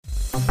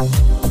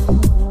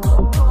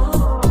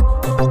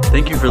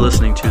Thank you for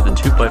listening to the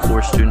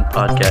 2x4 Student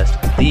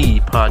Podcast, the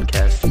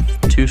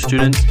podcast. 2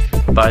 students,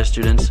 by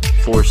students,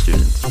 for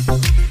students.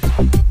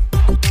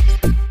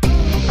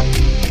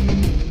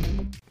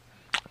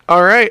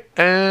 All right,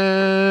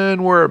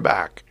 and we're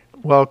back.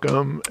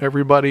 Welcome,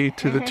 everybody,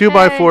 to the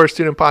 2x4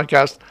 Student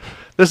Podcast.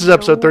 This is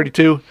episode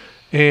 32,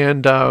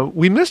 and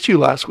we missed you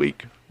last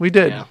week. We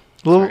did.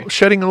 Yeah,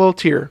 shedding a little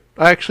tear.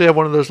 I actually have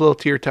one of those little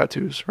tear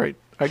tattoos, right?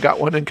 I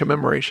got one in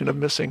commemoration of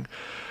missing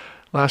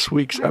last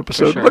week's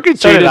episode. Sure. Look at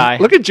Jaden.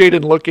 Look at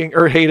Jaden looking,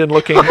 or Hayden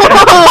looking.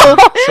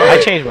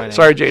 I changed my name.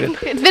 Sorry, Jaden.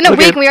 It's been a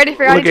week. We already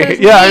forgot his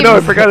name. Yeah, I know.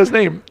 I forgot his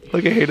name.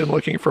 Look at Hayden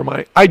looking for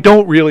my... I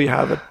don't really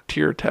have a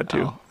tear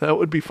tattoo. Oh. That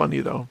would be funny,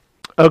 though.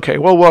 Okay,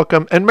 well,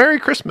 welcome. And Merry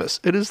Christmas.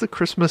 It is the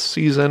Christmas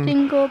season.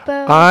 Jingle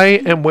bells.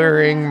 I am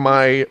wearing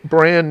my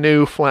brand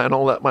new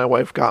flannel that my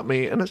wife got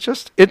me. And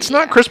it's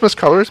not Christmas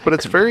colors, but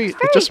it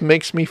just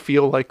makes me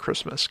feel like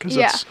Christmas.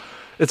 Because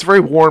it's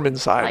very warm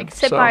inside. Like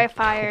sit by a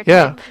fire.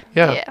 Yeah.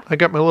 I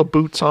got my little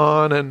boots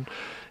on. And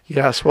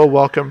yes, well,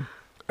 welcome.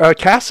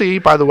 Cassie,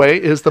 by the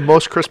way, is the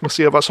most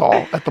Christmassy of us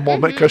all at the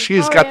moment because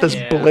she's got this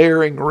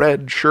blaring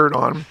red shirt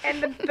on.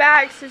 And the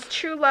back says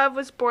True Love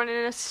was born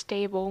in a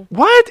stable.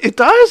 What? It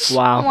does?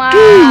 Wow.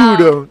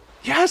 Dude.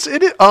 Yes,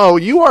 it is. Oh,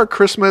 you are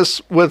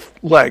Christmas with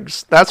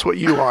legs. That's what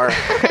you are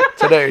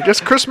today.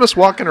 Just Christmas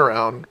walking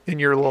around in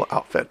your little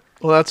outfit.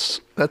 Well,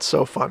 that's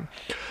so fun.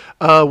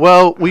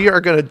 Well, we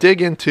are going to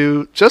dig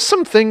into just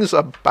some things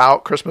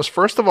about Christmas.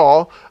 First of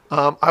all,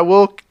 I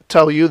will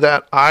tell you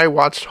that I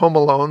watched Home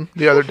Alone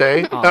the other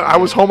day. I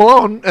was home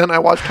alone, and I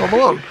watched Home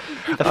Alone.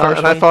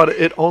 I thought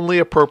it only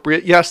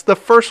appropriate. Yes, the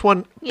first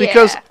one,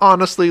 because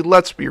honestly,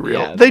 let's be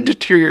real. They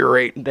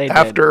deteriorate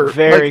after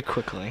very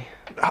quickly.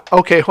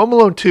 Okay, Home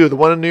Alone 2, the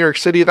one in New York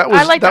City, that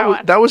was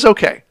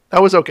okay.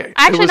 That was okay.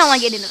 I actually don't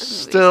like any of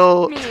those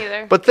movies. Me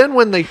neither. But then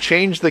when they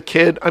changed the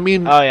kid, I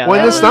mean,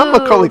 when it's not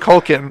Macaulay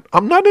Culkin,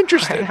 I'm not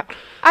interested.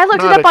 I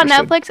looked it up on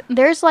Netflix.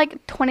 There's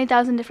like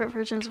 20,000 different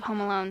versions of Home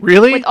Alone.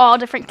 Really? With all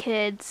different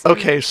kids.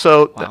 Okay,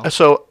 so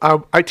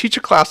I teach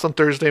a class on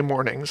Thursday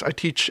mornings.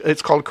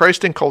 It's called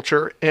Christ in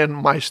Culture, and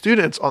my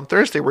students on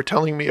Thursday were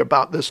telling me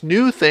about this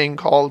new thing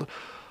called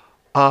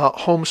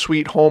Home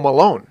Sweet Home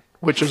Alone,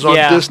 which is on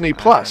Disney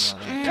Plus.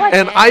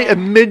 And I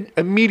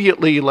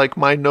immediately, like,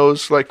 my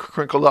nose like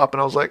crinkled up,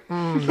 and I was like,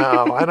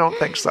 no, I don't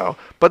think so.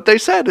 But they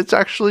said it's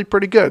actually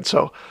pretty good.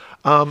 So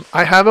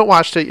I haven't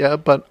watched it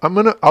yet, but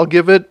I'll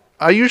give it.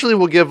 I usually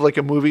will give like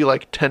a movie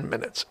like 10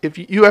 minutes. If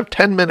you have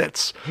 10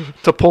 minutes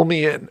to pull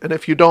me in, and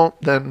if you don't,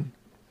 then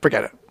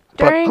forget it.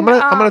 But I'm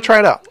gonna try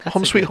it out.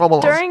 Home Sweet Home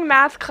Alone. During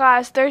math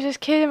class, there's this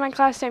kid in my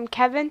class named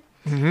Kevin.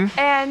 Mm-hmm.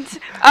 And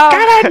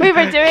we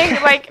were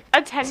doing like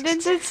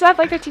attendance and stuff.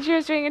 Like the teacher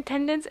was doing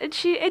attendance, and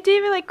it didn't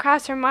even like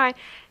cross her mind.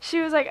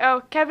 She was like,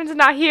 "Oh, Kevin's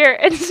not here,"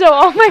 and so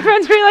all my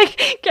friends were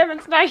like,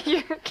 "Kevin's not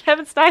here.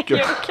 Kevin's not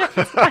here.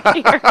 Kevin's not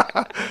here."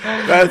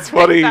 That's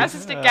funny.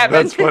 Kevin.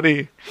 That's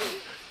funny.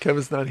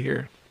 Kevin's not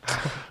here.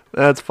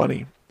 That's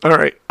funny. All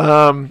right.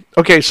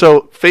 Okay.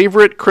 So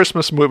favorite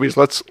Christmas movies.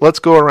 Let's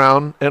go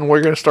around, and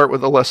we're gonna start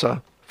with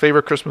Alyssa.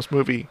 Favorite Christmas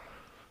movie.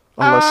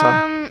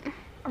 Alyssa.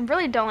 I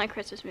really don't like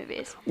Christmas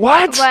movies.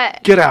 What?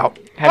 But get out.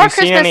 Have you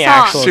seen any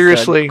actual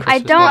Seriously? Christmas I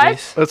don't.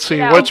 movies? Let's see.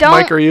 Which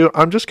mic are you?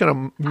 I'm just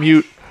gonna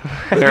mute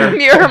there.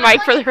 Mute her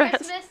mic for the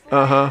rest.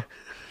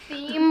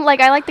 Theme,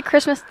 like I like the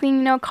Christmas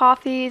theme,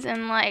 coffees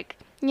and like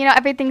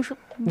everything's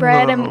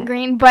red and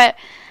green, but.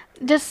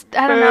 Just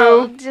I don't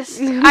know.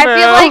 Just I feel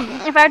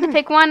like if I had to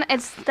pick one,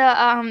 it's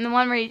the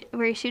one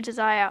where he shoots his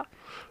eye out.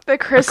 The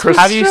Christmas.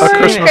 Have you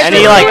seen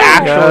any like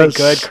actually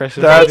good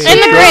Christmas movies? And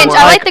the Grinch.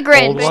 I like the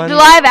Grinch, the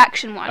live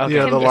action one. Okay.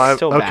 Yeah, the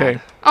live. Okay.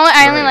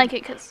 I only like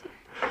it because.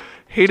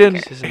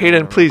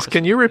 Hayden, please,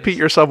 can you repeat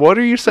yourself? What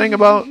are you saying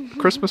about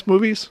Christmas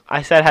movies?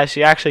 I said, has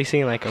she actually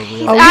seen like a real?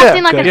 He's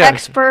acting like an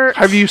expert.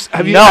 Have you?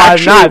 No,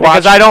 I've not,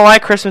 because I don't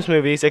like Christmas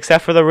movies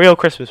except for the real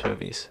Christmas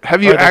movies.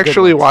 Have you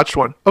actually watched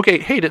one? Okay,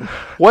 Hayden,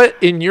 what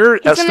in your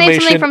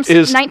estimation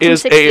is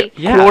a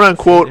quote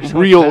unquote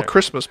real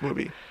Christmas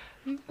movie?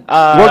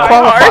 What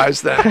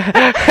qualifies then?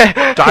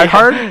 Die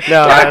Hard? No,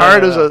 Die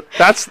Hard is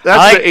that's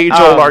the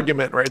age-old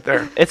argument right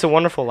there. It's a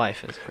Wonderful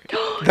Life is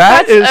great.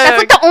 That's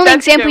like the only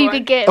example you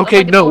could get.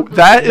 Okay,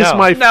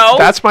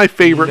 that's my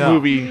favorite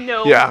movie.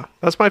 No. Yeah,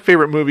 that's my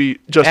favorite movie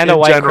just and in a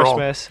White general.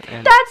 Christmas.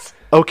 That's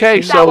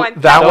okay, so one.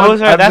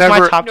 That's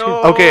my top two.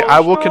 Okay, I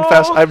will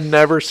confess I've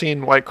never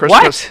seen White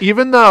Christmas. What?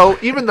 Even though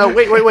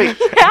wait.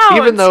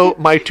 Even though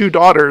my 2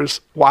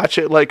 daughters watch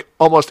it like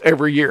almost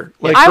every year.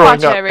 Like I growing watch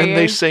it up. every And year.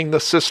 they sing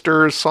the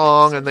sisters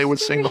song and they would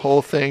sing the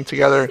whole thing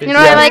together. You know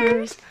what I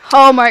like?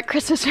 Hallmark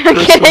Christmas. I'm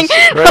kidding.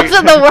 Right. Those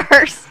are the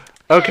worst.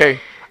 Okay.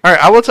 All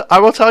right, I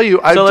will tell you.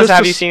 So Liz,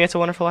 have you seen It's a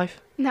Wonderful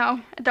Life? No,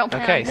 I don't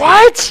plan Okay. on it.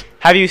 What?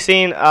 Have you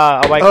seen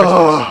A White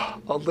Christmas?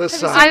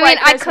 Alyssa. I mean,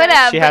 I could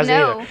have, She but hasn't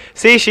no. either.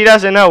 See, she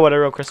doesn't know what a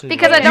real Christmas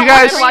Because movie I is. don't You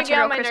guys- want to watch a Get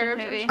real on my Christmas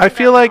nerves. movie. I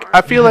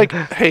feel like,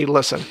 hey,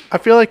 listen. I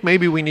feel like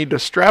maybe we need to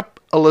strap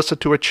Alyssa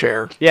to a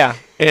chair Yeah.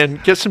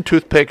 and get some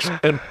toothpicks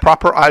and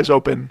prop her eyes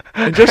open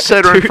and just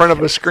sit her in front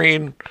of a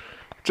screen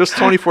Just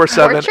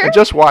 24/7 Torture? and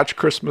just watch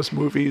Christmas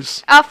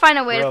movies. I'll find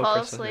a way to Real fall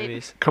Christmas asleep.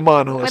 movies. Come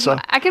on, With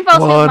Alyssa. I can fall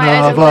asleep with One my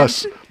eyes of open.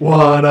 us.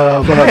 One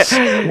of us.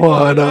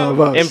 One of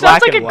us. In Sounds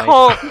black like and a white.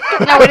 cult.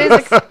 No, it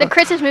is the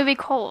Christmas movie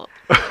Cold.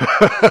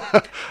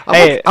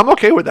 Hey, I'm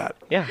okay with that.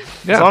 yeah.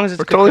 Yeah, As long as it's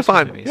we're good totally Christmas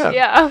fine. movies. Yeah.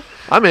 Yeah.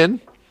 I'm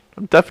in.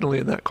 I'm definitely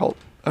in that cult.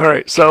 All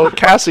right. So,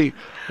 Cassie,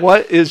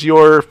 what is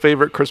your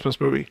favorite Christmas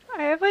movie?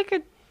 I have I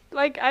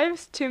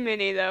have too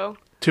many though.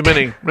 Too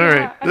many. All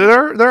right.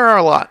 Yeah. There are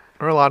a lot.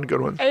 There are a lot of good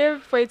ones. I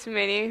have way too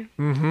many.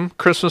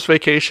 Christmas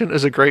Vacation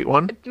is a great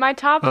one. My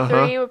top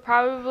 3 would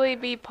probably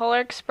be Polar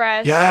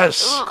Express.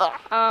 Yes.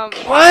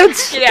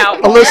 What? Get out.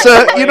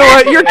 Alyssa, you know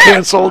what? You're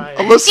canceled.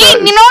 Alyssa.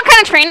 You know what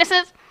kind of train this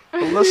is?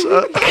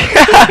 Alyssa.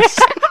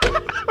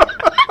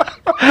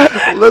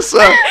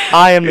 Alyssa,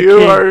 I am the You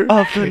king are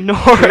of the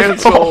North.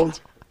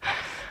 canceled.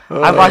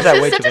 I've watched that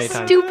This way is too such many a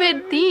times.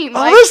 stupid theme.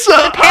 Like,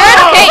 Alyssa.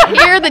 parents can't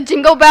hear the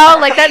jingle bell.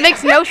 Like, that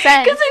makes no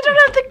sense. Because I don't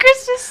have the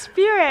Christmas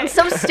spirit. It's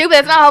so stupid.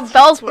 That's not how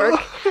bells work.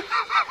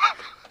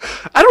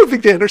 I don't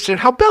think they understand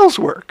how bells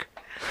work.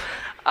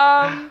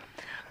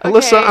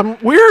 Alyssa, Okay.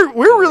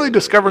 we're really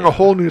discovering a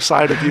whole new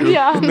side of you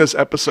Yeah. in this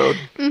episode.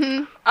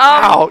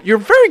 Wow, you're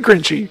very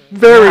Grinchy.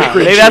 Very Grinchy.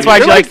 Maybe that's why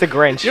You're she like, likes the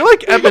Grinch. You're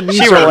like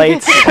Ebenezer. She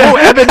relates. Oh,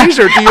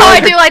 Ebenezer. Do you Oh, I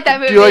like do like that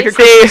movie. Do you like a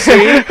Christmas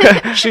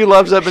scene? She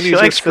loves Ebenezer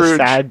likes the Scrooge.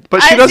 sad-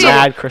 but she I doesn't. see.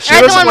 Sad Christmas. She I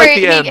like the doesn't one like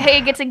where the end.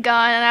 he gets a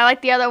gun, and I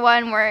like the other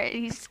one where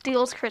he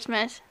steals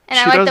Christmas. And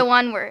She I like does- the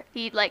one where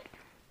he, like,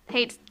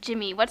 hates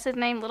Jimmy. What's his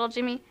name? Little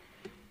Jimmy?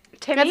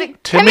 Timmy?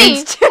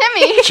 Timmy?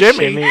 Timmy.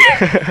 Jimmy.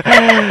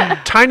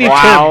 Tiny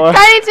Wow. Tim.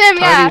 Tiny Tim,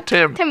 yeah. Tiny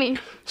Tim. Timmy.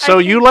 So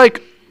you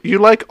like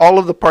all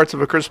of the parts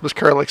of A Christmas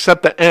Carol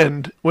except the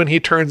end when he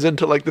turns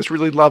into like this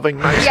really loving,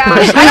 nice Yeah,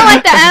 person. I don't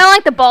like that. I don't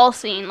like the ball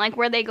scene, like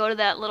where they go to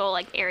that little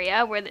like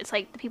area where it's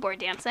like the people are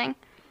dancing.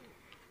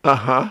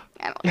 Uh-huh.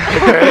 I don't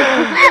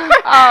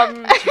like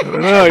I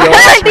don't know. I You'll like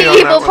ask me the on that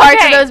evil one.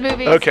 parts Okay. of those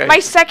movies. Okay. My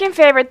second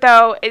favorite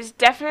though is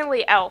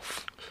definitely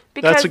Elf.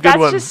 Because That's a good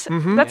one. just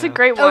Mhm. that's a Yeah.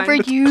 great one. Over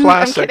you.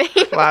 Classic. I'm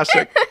kidding.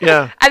 Classic.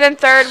 Yeah. And then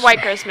third,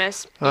 White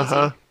Christmas. Easy.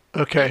 Uh-huh.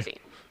 Okay. Easy.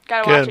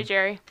 Gotta watch Good. it,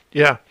 Jerry.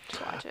 Yeah.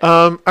 Watch it.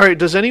 All right.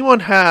 Does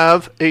anyone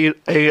have a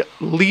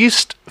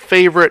least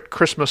favorite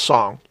Christmas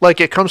song? Like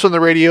it comes on the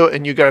radio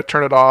and you got to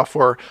turn it off,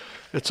 or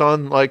it's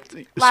on like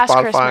Last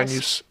Spotify and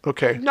Christmas.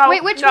 okay. No,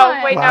 Wait, which no,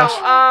 one? Wait,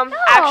 Last- no.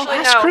 Actually,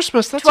 Last no.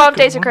 Christmas. That's 12 a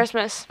good Days of one.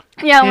 Christmas.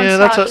 Yeah,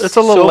 Yeah, it's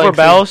a little Silver lengthy.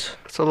 Bells.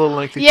 It's a little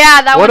lengthy.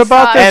 Yeah, that What one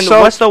about sucks. this? And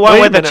So, what's the one wait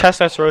a with the minute.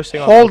 chestnuts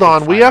roasting on Hold the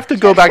on, we fire? have to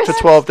go back to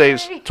 12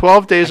 days.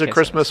 12 days of Okay, so-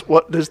 Christmas.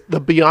 What is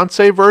the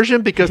Beyonce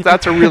version? Because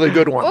that's a really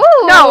good one.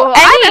 Ooh, No,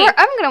 any-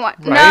 I'm gonna watch.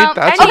 Right? No,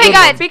 That's a okay, good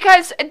guys. one.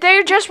 Because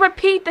they just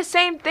repeat the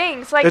same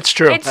things. Like It's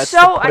true. It's That's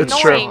so the- it's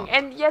true. annoying.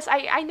 And yes,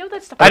 I know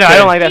that's the I know, I Okay.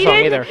 don't like that song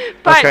Repeated, either.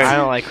 But Okay. I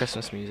don't like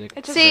Christmas music.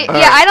 it just See, All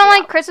yeah, right. I don't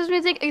like Christmas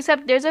music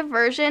except there's a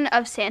version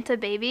of Santa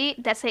Baby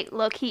that's like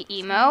low key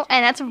emo,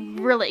 and that's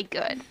really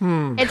good.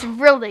 It's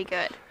really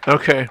good.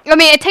 Okay. I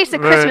mean, it takes the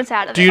Right. Christmas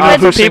out of Do it. you know But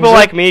who it's- For people sings it?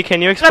 like me,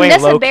 can you from explain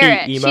Nessa low-key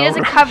Barrett. emo? She does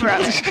a cover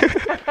of it.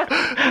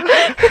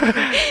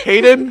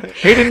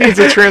 Hayden needs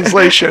a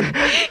translation.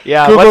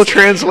 Yeah, Google what's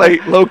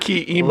translate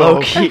low-key emo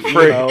Low-key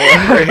for, emo.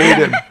 for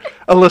Hayden.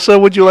 Alyssa,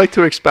 would you like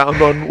to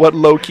expound on what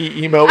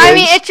low-key emo is? I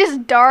mean, it's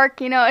just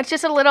dark, you know. It's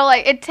just a little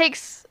like it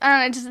takes I don't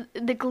know,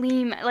 just the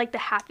gleam, like the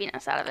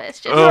happiness out of it. It's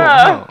just, Oh,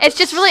 no. it's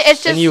just really,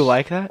 it's just. And you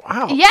like that?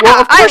 Wow. Yeah, Well,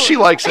 of course I- she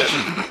likes it.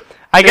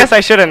 I guess I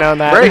should have known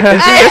that. Right.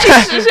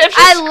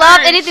 I love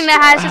anything that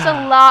has just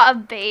a lot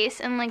of bass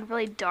and like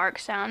really dark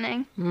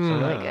sounding. It's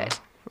really good.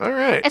 All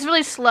right. It's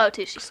really slow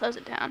too. She slows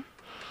it down.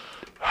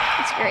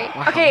 It's great.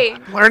 Okay.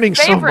 Learning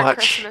so Favorite much.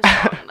 Christmas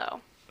song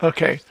though.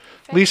 Okay.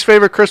 Least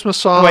favorite Christmas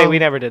song. Wait, we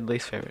never did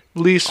least favorite.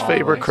 Least Oh,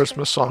 favorite least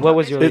Christmas song. What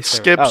was your It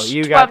least favorite? skips Oh,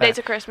 you 12 got Days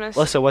that. of Christmas.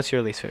 Alyssa, what's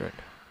your least favorite?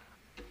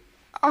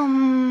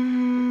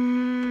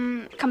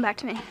 Come back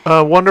to me.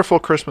 Wonderful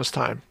Christmas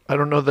Time. I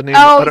don't know the name.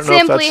 Oh, I don't know if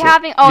Simply that's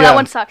Having- oh, that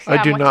one sucks. Yeah, I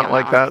I'm do with you not on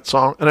like that one. that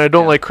song, and I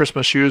don't Yeah. like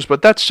Christmas Shoes,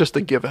 but that's just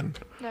a given.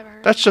 Never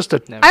heard. That's just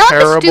a Never. I don't like the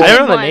terrible. stupid I don't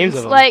know the ones. names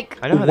of them. Like,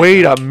 I know how they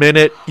Wait sound. a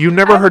minute. You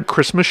never heard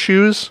Christmas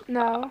Shoes?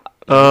 No.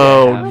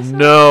 Oh Yeah.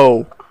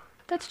 no.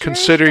 That's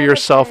Consider Jerry's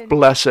yourself favorite.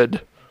 blessed.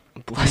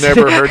 Bless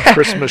Never it. heard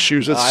Christmas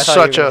Shoes. Oh, It's I thought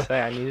you were such gonna a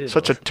say I needed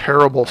such a to listen.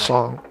 terrible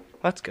song.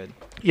 That's good.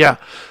 Yeah.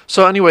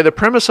 So anyway, the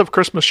premise of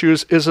Christmas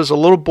Shoes is a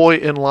little boy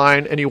in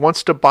line and he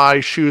wants to buy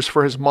shoes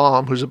for his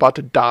mom who's about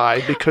to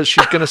die because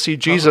she's going to see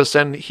Jesus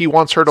and he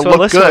wants her to So look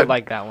Alyssa good, would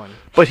like that one.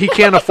 but he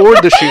can't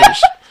afford the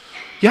shoes.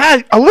 Yeah,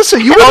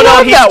 Alyssa, you would Oh no,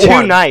 love he's that too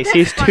one. nice.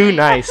 He's too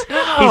nice. No.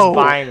 He's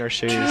buying her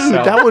shoes. Dude,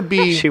 so that would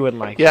be she wouldn't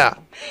like. Yeah.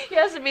 He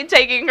hasn't been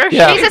taking her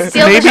Yeah. She's a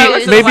steal the maybe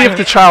shoes. maybe if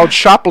the child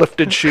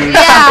shoplifted shoes,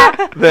 yeah.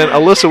 then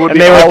Alyssa would And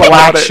be they were all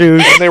black about it.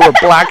 shoes. And they were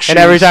black shoes. And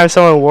every time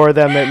someone wore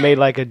them, it made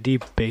like a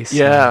deep bass.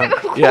 Yeah.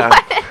 Yeah.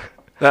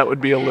 That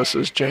would be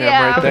Alyssa's jam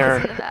Yeah, right I would there.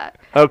 listen to that.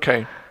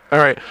 Okay. All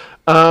right.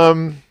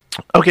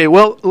 Okay.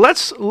 Well,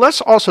 let's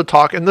also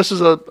talk, and this is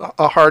a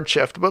hard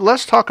shift, but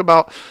let's talk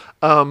about,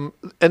 and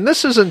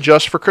this isn't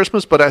just for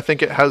Christmas, but I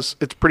think it's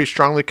pretty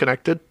strongly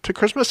connected to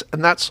Christmas,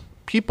 and that's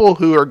people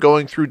who are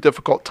going through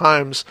difficult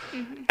times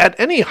at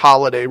any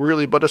holiday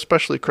really, but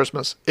especially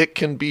Christmas, it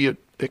can be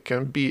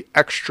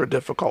extra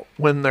difficult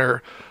when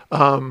they're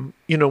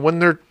when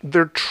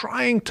they're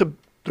trying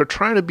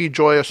to be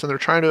joyous and they're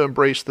trying to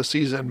embrace the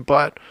season,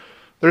 but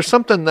there's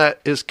something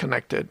that is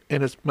connected,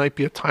 and it might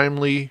be a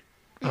timely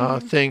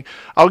thing.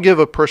 I'll give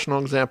a personal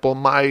example.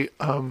 My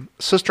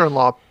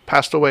sister-in-law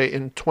passed away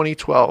in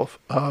 2012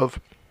 of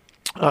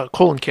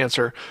colon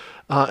cancer,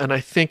 and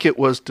I think it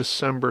was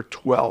December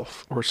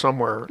 12th or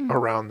somewhere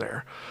around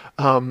there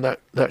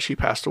that she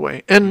passed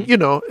away. And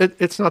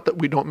it's not that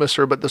we don't miss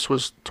her, but this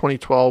was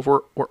 2012. We're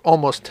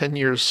almost 10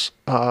 years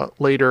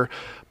later,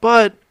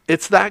 but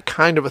it's that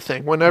kind of a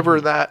thing.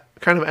 Whenever that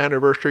kind of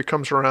anniversary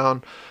comes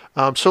around.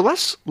 So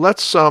let's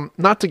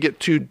not to get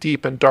too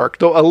deep and dark,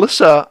 though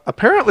Alyssa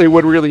apparently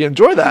would really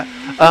enjoy that.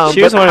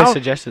 She was the one who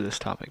suggested this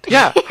topic.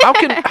 Yeah.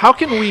 How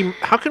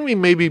can we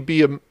maybe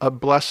be a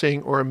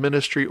blessing or a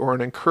ministry or an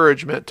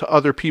encouragement to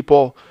other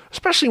people,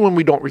 especially when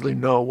we don't really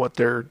know what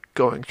they're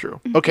going through?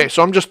 Okay.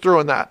 So I'm just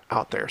throwing that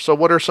out there. So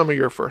what are some of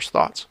your first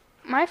thoughts?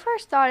 My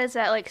first thought is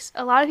that like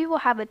a lot of people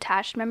have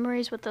attached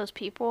memories with those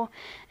people,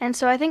 and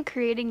so I think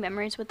creating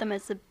memories with them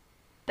is the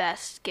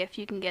best gift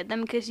you can give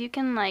them, because you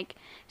can like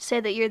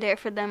say that you're there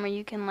for them, or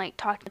you can like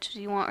talk as much as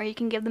you want, or you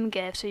can give them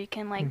gifts, or you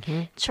can like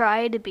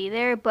try to be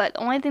there, but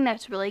the only thing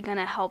that's really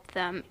gonna help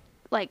them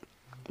like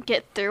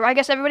get through, I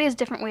guess everybody has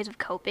different ways of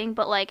coping,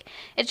 but like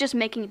it's just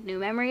making new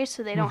memories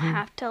so they don't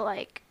have to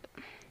like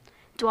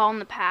dwell in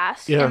the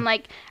past. And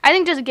like I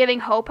think just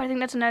giving hope, I think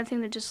that's another thing,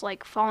 that just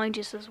like following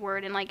Jesus'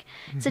 word and like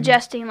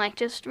suggesting like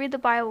just read the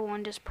Bible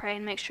and just pray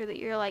and make sure that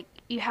you're like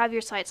you have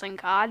your sights on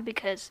God,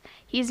 because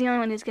he's the only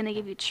one who's going to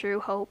give you true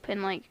hope,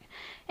 and like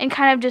and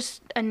kind of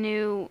just a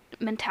new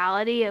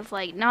mentality of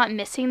like not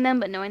missing them,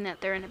 but knowing that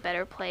they're in a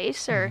better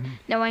place, or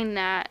knowing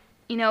that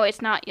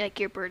it's not like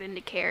your burden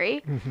to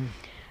carry.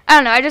 I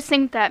don't know, I just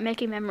think that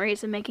making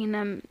memories and making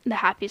them the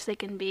happiest they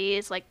can be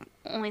is like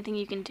the only thing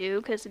you can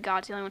do, because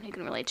God's the only one who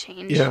can really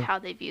change how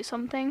they view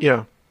something.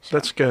 Yeah, so.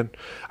 That's good.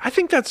 I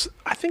think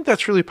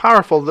that's really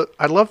powerful.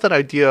 I love that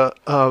idea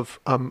of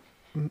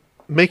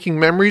making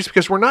memories,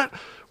 because we're not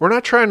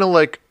trying to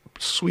like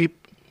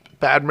sweep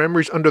bad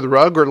memories under the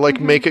rug or like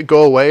make it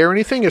go away or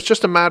anything. It's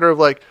just a matter of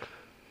like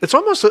it's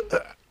almost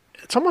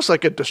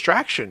like a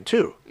distraction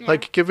too,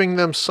 like giving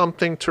them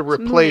something to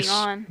replace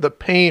the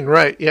pain.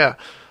 Right? Yeah.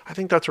 I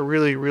think that's a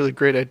really, really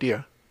great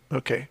idea.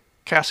 Okay.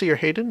 Cassie or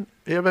Hayden,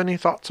 do you have any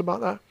thoughts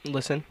about that?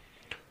 Listening.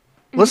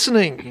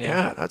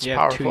 Yeah, that's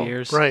powerful. 2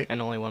 ears, right?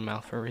 And only one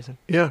mouth for a reason.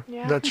 Yeah.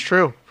 That's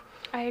true.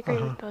 I agree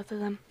with both of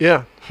them.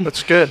 Yeah,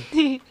 that's good.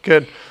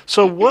 Good.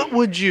 So what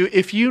would you,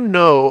 if you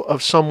know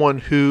of someone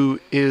who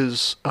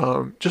is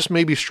just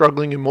maybe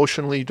struggling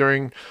emotionally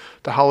during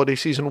the holiday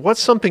season, what's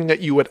something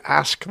that you would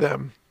ask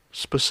them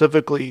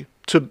specifically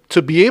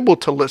to be able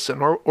to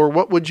listen? Or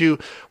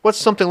what's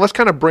something, let's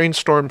kind of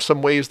brainstorm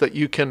some ways that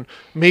you can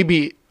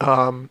maybe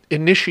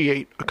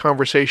initiate a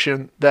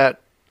conversation that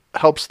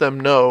helps them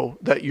know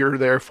that you're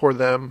there for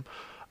them,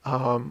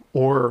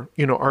 or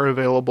are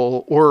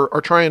available, or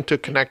are trying to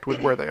connect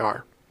with where they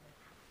are.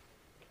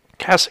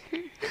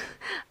 Cassie.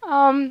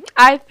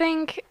 I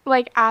think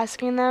like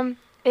asking them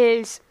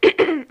if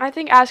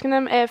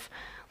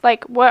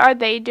like what are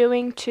they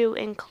doing to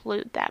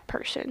include that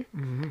person.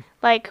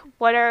 Like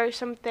what are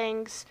some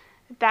things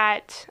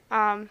that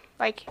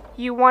like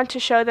you want to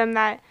show them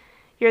that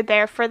you're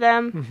there for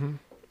them,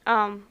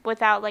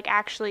 without like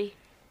actually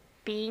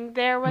being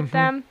there with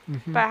them,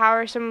 but how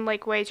are some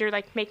like ways you're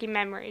like making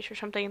memories or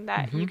something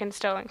that you can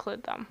still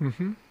include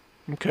them.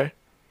 Okay.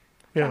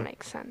 Yeah. That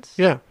makes sense.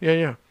 Yeah.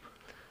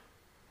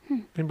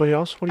 Anybody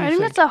else? What do you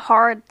think? I think that's a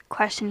hard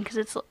question,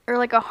 because or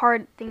like a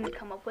hard thing to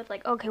come up with.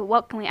 Like, okay,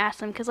 what can we ask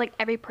them? Because like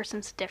every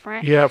person's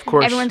different. Yeah, of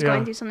course. Everyone's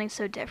going through something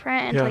so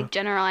different, and to like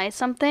generalize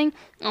something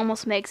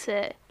almost makes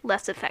it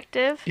less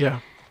effective.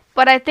 Yeah.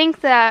 But I think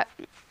that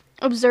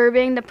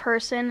observing the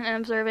person and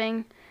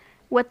observing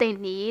what they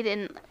need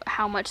and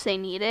how much they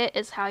need it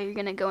is how you're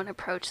going to go and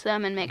approach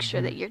them, and make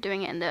sure that you're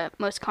doing it in the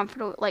most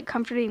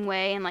comforting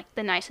way and like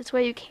the nicest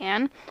way you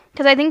can.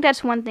 Because I think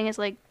that's one thing, is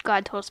like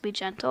God told us to be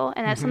gentle,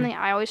 and that's something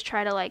I always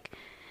try to like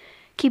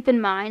keep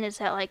in mind, is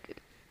that like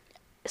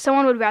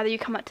someone would rather you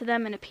come up to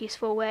them in a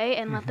peaceful way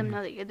and let them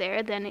know that you're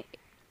there than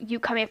you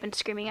coming up and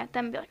screaming at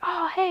them and be like,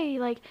 oh hey,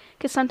 like,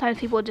 because sometimes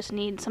people just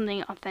need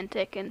something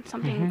authentic and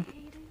something.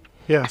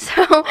 Yeah.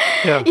 So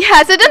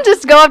so don't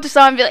just go up to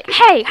someone and be like,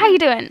 hey, how you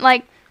doing?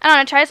 Like, I don't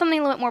know, try something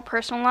a little bit more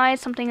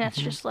personalized, something that's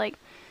just like,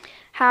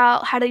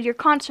 how did your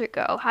concert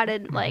go? How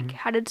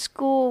did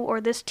school or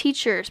this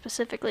teacher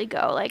specifically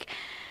go? Like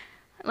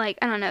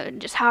I don't know,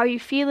 just how are you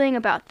feeling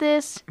about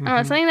this? I don't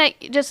know, something that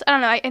just, I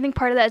don't know, I think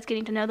part of that is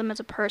getting to know them as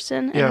a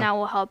person, and that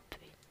will help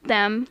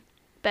them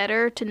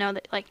better to know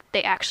that like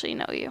they actually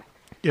know you.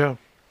 Yeah,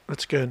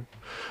 that's good.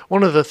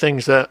 One of the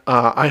things that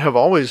I have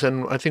always,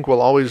 and I think will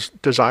always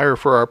desire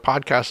for our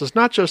podcast, is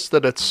not just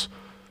that it's,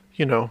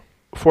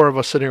 four of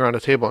us sitting around a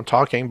table and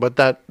talking, but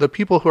that the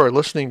people who are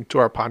listening to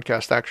our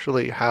podcast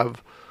actually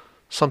have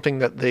something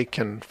that they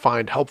can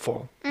find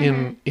helpful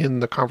in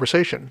the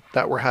conversation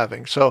that we're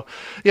having. So,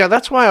 yeah,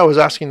 that's why I was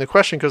asking the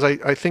question, because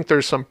I think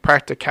there's some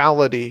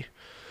practicality.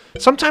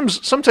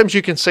 Sometimes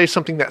you can say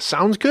something that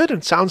sounds good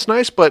and sounds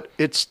nice, but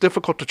it's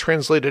difficult to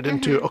translate it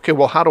into, okay,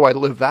 well, how do I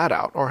live that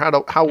out? Or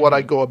how would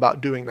I go about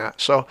doing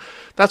that? So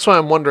that's why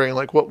I'm wondering,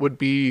 like, what would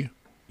be,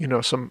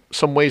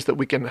 some ways that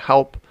we can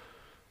help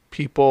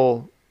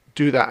people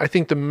do that. I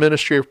think the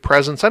ministry of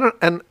presence,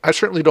 and I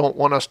certainly don't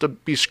want us to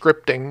be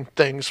scripting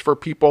things for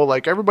people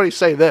like, everybody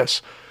say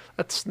this.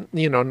 That's,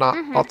 not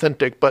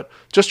authentic, but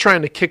just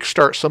trying to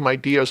kickstart some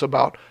ideas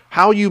about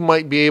how you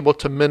might be able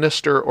to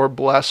minister or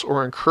bless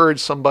or encourage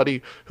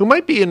somebody who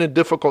might be in a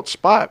difficult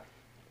spot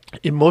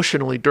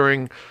emotionally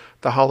during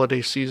the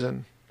holiday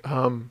season.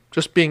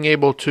 Just being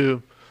able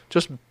to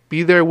just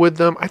be there with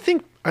them. I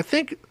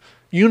think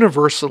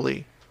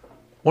universally,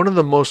 one of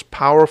the most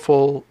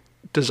powerful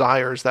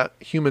desires that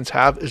humans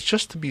have is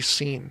just to be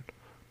seen.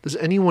 Does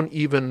anyone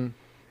even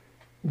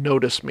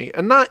notice me?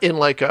 And not in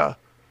like a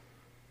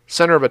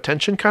center of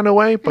attention kind of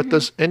way, but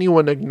does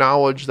anyone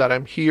acknowledge that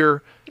I'm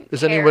here?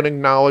 Does anyone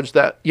acknowledge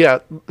that,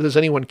 does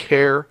anyone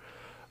care?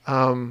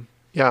 And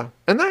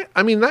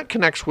that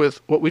connects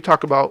with what we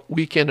talk about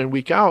week in and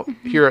week out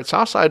here at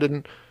Southside.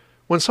 And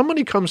when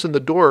somebody comes in the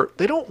door,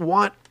 they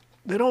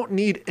don't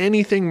need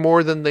anything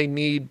more than they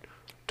need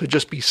to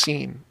just be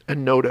seen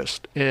and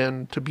noticed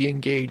and to be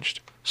engaged.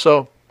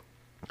 So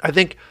I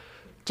think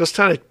just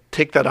kind of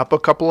take that up a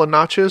couple of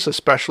notches,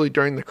 especially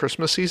during the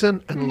Christmas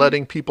season, and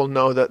letting people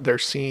know that they're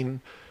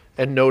seen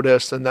and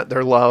noticed and that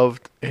they're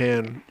loved,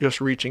 and just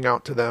reaching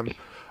out to them.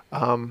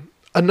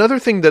 Another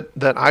thing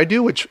that I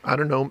do, which I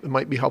don't know, it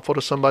might be helpful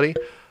to somebody.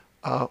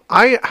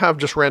 I have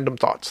just random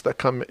thoughts that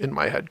come in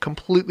my head,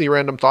 completely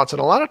random thoughts. And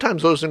a lot of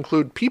times those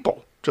include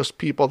people, just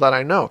people that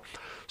I know.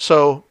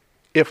 So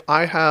if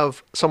I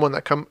have someone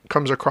that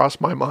comes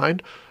across my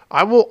mind,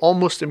 I will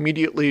almost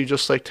immediately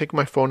just like take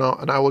my phone out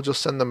and I will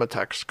just send them a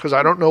text, because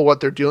I don't know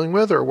what they're dealing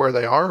with or where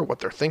they are or what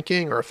they're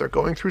thinking or if they're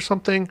going through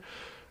something.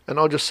 And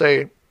I'll just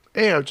say,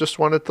 hey, I just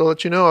wanted to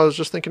let you know I was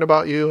just thinking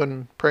about you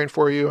and praying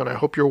for you, and I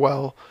hope you're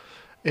well.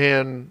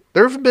 And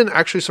there have been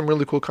actually some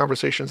really cool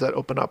conversations that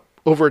open up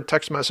over a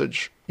text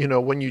message,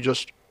 when you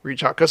just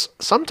reach out. Because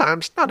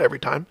sometimes, not every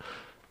time,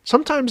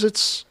 sometimes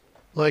it's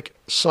like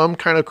some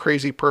kind of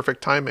crazy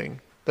perfect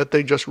timing that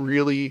they just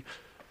really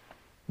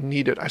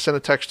need it. I sent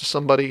a text to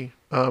somebody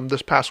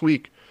this past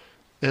week,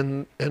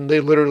 and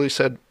they literally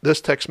said, this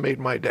text made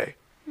my day.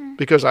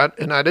 Because I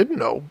didn't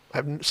know,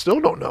 I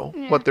still don't know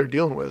what they're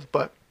dealing with.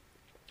 But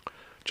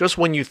just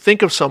when you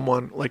think of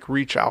someone, like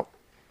reach out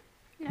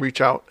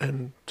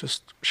and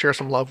just share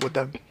some love with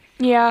them.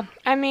 Yeah.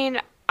 I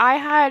mean,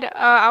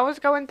 I was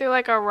going through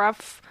like a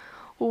rough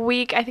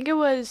week. I think it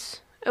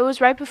was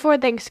right before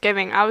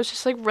Thanksgiving. I was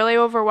just like really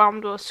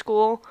overwhelmed with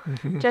school,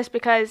 just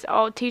because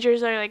all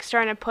teachers are like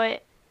starting to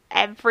put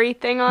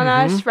everything on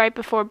us right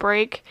before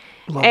break.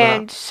 Love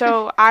that.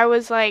 So I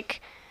was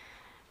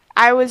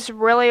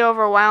really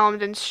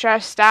overwhelmed and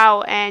stressed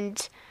out,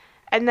 and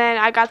then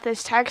I got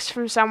this text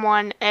from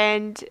someone,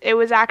 and it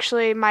was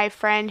actually my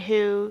friend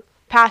who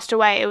passed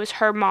away. It was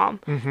her mom,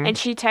 and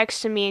she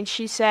texted me and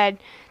she said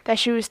that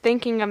she was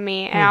thinking of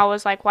me, and I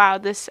was like, wow,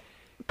 this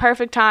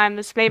perfect time,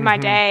 this made my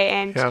day.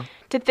 And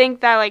to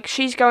think that like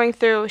she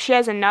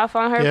has enough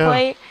on her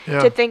plate,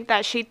 to think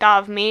that she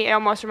thought of me, it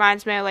almost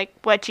reminds me of like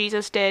what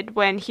Jesus did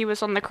when he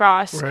was on the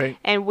cross,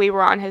 and we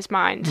were on his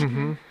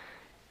mind.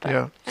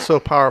 So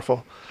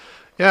powerful.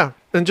 Yeah,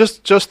 and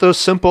just those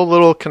simple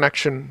little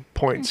connection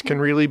points can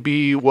really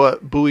be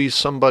what buoys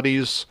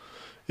somebody's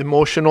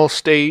emotional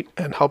state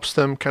and helps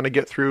them kind of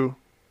get through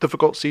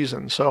difficult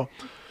seasons. So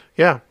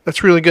yeah,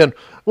 that's really good.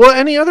 Well,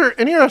 any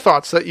other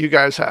thoughts that you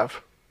guys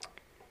have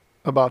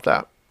about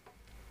that?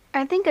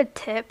 I think a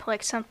tip,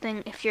 like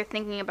something, if you're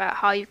thinking about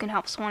how you can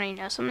help someone and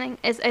you know something,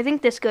 is I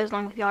think this goes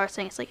along with y'all are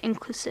saying, it's like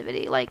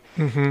inclusivity. Like,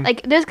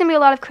 like there's going to be a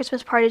lot of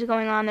Christmas parties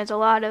going on. There's a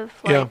lot of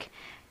like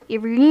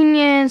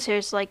reunions.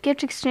 There's like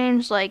gift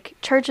exchange, like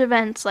church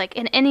events, like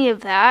in any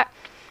of that.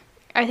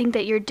 I think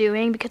that you're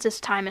doing, because this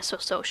time is so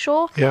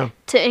social,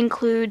 to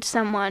include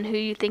someone who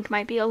you think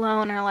might be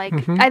alone, or like,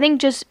 I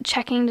think just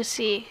checking to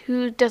see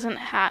who doesn't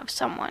have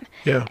someone.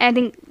 And I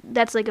think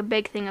that's like a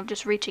big thing of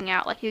just reaching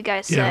out, like you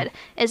guys said,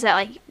 is that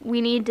like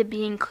we need to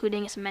be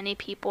including as many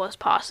people as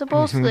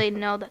possible so they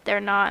know that they're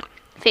not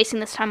facing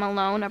this time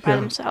alone or by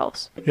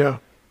themselves. Yeah,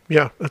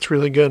 that's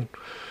really good.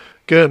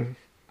 Good.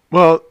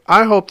 Well,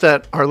 I hope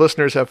that our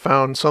listeners have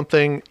found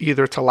something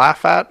either to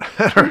laugh at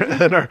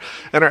in our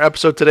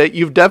episode today.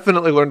 You've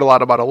definitely learned a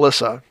lot about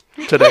Alyssa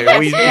today.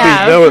 We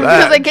know that.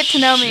 Because I get to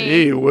know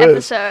me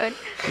episode.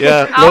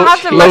 Yeah, I'll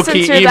have to listen to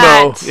emo.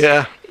 that.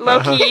 Yeah,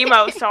 low-key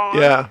emo song.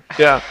 Yeah,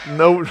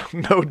 no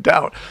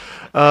doubt.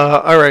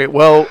 All right,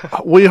 well,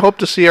 we hope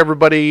to see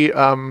everybody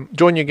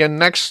join you again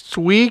next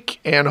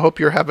week, and hope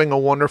you're having a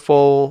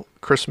wonderful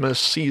Christmas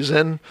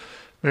season.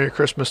 Merry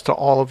Christmas to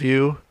all of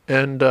you.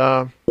 And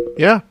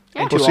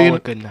And We'll to see all you- a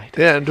good night.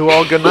 Yeah, and do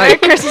all good Merry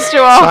night. Christmas to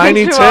all.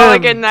 Tiny To all a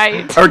Tim. good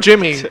night. Or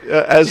Jimmy,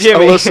 as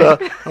Jimmy.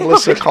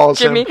 Alyssa calls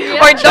Jimmy. him.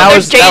 Or no, That there's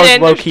was Jaden.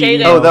 low-key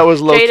There's Jaden. Oh, that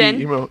was low-key Jaden.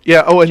 emo.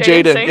 Yeah, oh, and Jaden's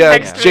Jaden. sitting Yeah,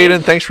 next to me.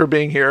 Jaden, thanks for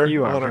being here.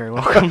 You are Honor. very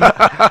welcome. All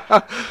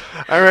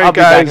right, I'll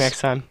be guys. back next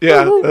time.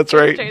 Yeah, that's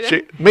right.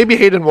 Jaden. Maybe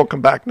Hayden will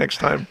come back next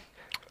time.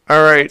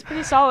 All right.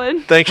 Pretty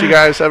solid. Thanks, you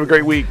guys. Have a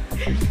great week.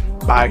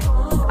 Bye.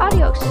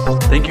 Adios.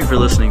 Thank you for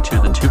listening to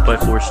the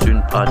 2x4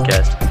 Student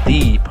Podcast,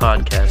 the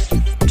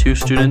podcast. 2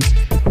 students,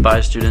 by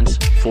students,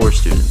 for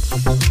students.